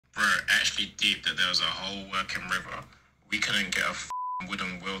deep that there was a whole working river. We couldn't get a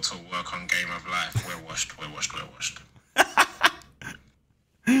wooden wheel to work on Game of Life. We're washed.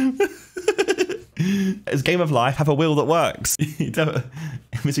 Does Game of Life have a wheel that works?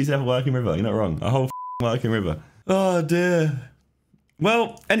 Missy's have a working river. You're not wrong. A whole working river. Oh dear.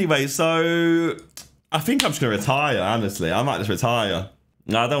 Well, anyway, so I think I'm just gonna retire. Honestly, I might just retire.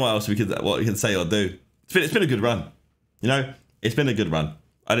 No, I don't know what else we can say or do. It's been a good run. You know, it's been a good run.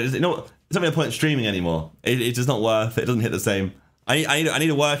 It's not really a point streaming anymore. It's just not worth it. It doesn't hit the same. I need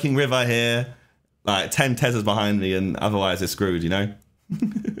a working river here, like 10 Teslas behind me, and otherwise it's screwed. You know.